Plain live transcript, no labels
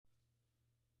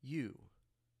You.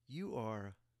 You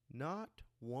are not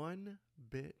one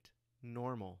bit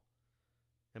normal.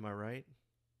 Am I right?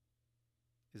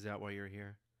 Is that why you're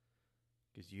here?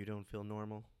 Because you don't feel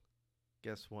normal?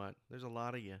 Guess what? There's a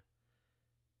lot of you.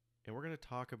 And we're going to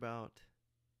talk about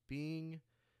being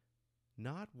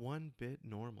not one bit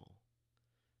normal.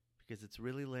 Because it's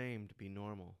really lame to be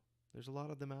normal. There's a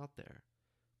lot of them out there,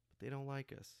 but they don't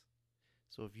like us.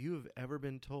 So if you have ever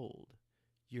been told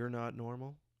you're not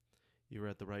normal, you're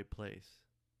at the right place.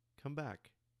 Come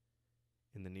back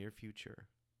in the near future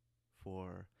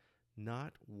for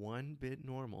not one bit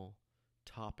normal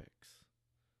topics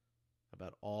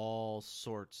about all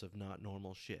sorts of not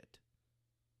normal shit.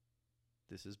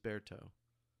 This is Berto.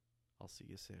 I'll see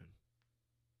you soon.